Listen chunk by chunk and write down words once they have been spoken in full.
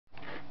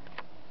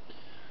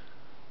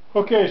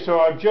Okay, so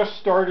I've just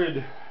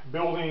started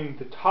building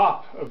the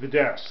top of the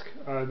desk.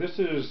 This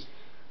is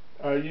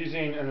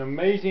using an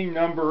amazing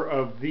number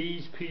of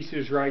these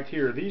pieces right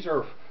here. These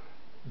are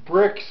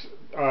bricks,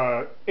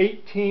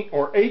 18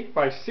 or 8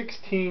 by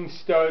 16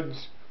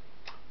 studs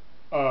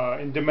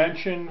in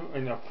dimension,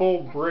 and a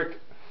full brick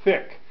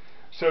thick.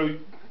 So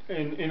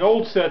in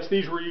old sets,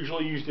 these were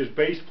usually used as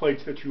base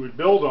plates that you would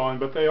build on,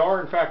 but they are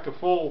in fact a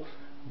full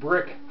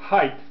brick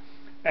height,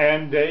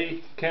 and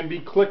they can be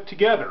clicked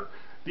together.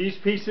 These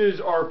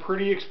pieces are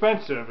pretty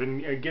expensive,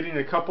 and getting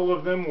a couple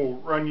of them will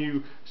run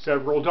you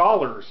several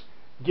dollars.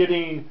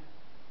 Getting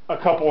a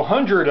couple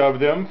hundred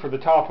of them for the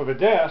top of a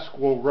desk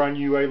will run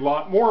you a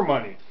lot more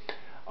money.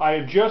 I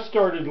have just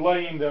started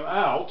laying them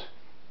out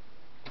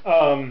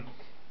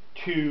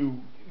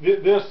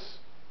this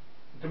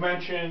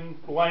dimension,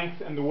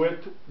 length, and the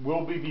width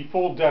will be the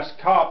full desk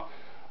top.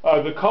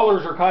 The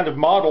colors are kind of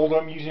modeled.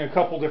 I'm using a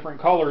couple different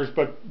colors,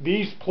 but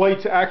these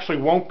plates actually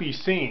won't be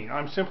seen.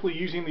 I'm simply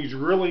using these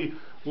really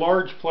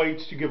large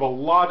plates to give a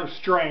lot of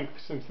strength,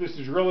 since this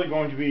is really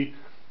going to be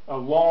a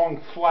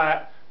long,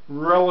 flat,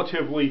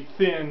 relatively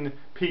thin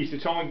piece.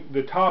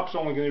 The top's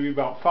only going to be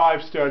about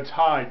 5 studs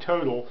high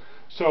total,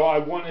 so I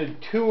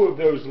wanted 2 of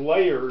those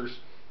layers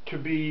to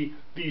be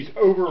these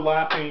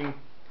overlapping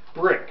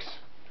bricks.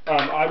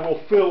 I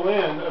will fill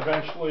in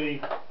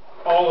eventually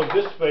all of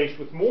this space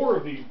with more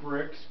of these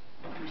bricks.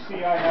 You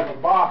see I have a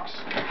box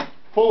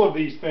full of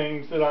these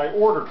things that I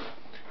ordered.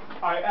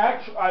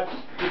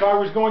 If I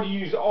was going to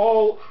use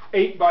all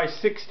 8 by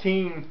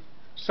 16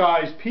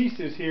 size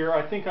pieces here,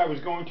 I think I was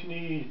going to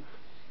need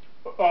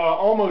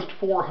almost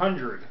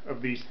 400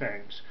 of these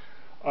things.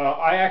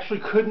 I actually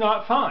could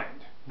not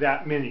find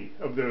that many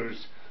of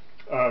those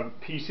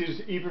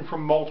pieces, even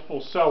from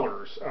multiple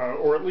sellers,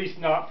 or at least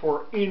not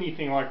for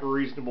anything like a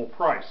reasonable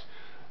price.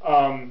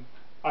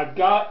 I've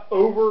got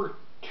over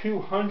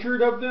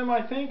 200 of them,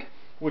 I think,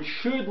 which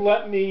should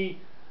let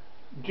me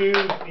do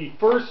the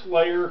first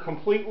layer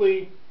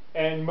completely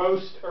and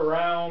most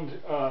around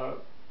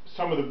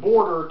some of the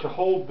border to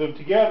hold them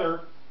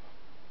together.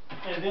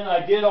 And then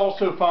I did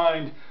also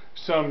find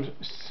some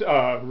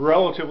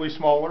relatively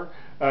smaller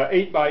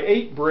 8 by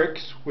 8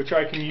 bricks, which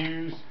I can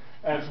use,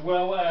 as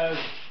well as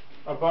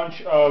a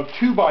bunch of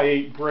 2 by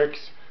 8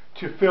 bricks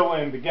to fill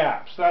in the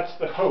gaps. That's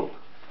the hope.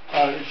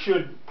 It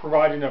should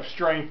provide enough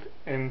strength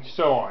and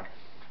so on.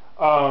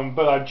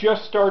 But I've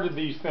just started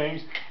these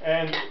things,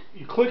 and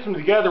you click them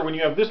together when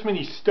you have this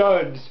many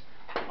studs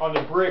on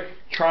the brick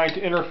trying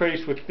to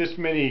interface with this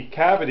many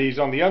cavities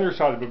on the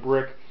underside of a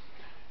brick.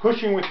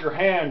 Pushing with your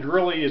hand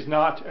really is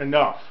not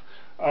enough.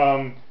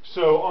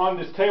 So on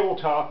this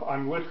tabletop,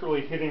 I'm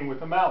literally hitting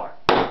with a mallet.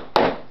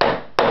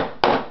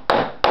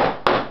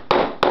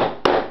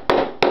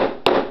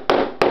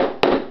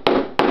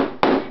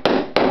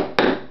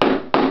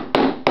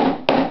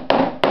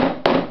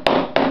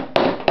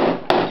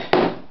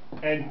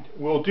 And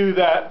we'll do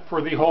that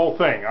for the whole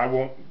thing. I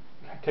won't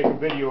take a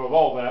video of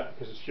all that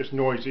because it's just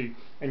noisy,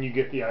 and you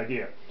get the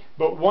idea.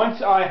 But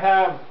once I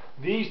have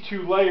these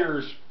 2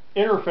 layers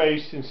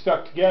interfaced and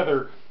stuck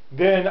together,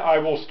 then I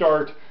will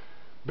start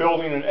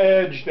building an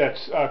edge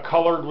that's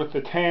colored with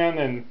the tan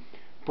and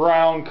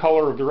brown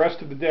color of the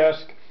rest of the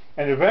desk,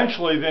 and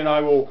eventually then I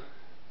will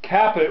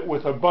cap it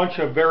with a bunch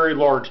of very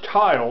large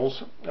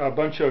tiles, a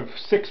bunch of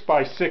 6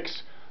 by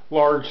 6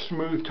 large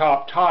smooth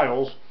top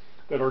tiles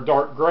that are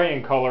dark gray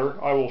in color.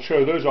 I will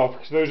show those off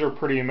because those are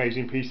pretty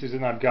amazing pieces,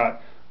 and I've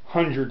got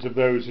hundreds of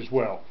those as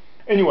well.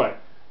 Anyway,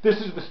 this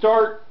is the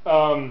start.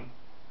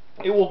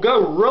 It will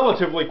go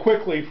relatively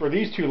quickly for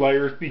these 2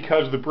 layers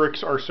because the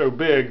bricks are so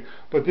big,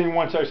 but then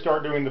once I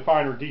start doing the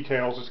finer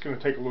details, it's going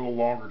to take a little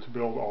longer to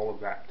build all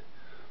of that.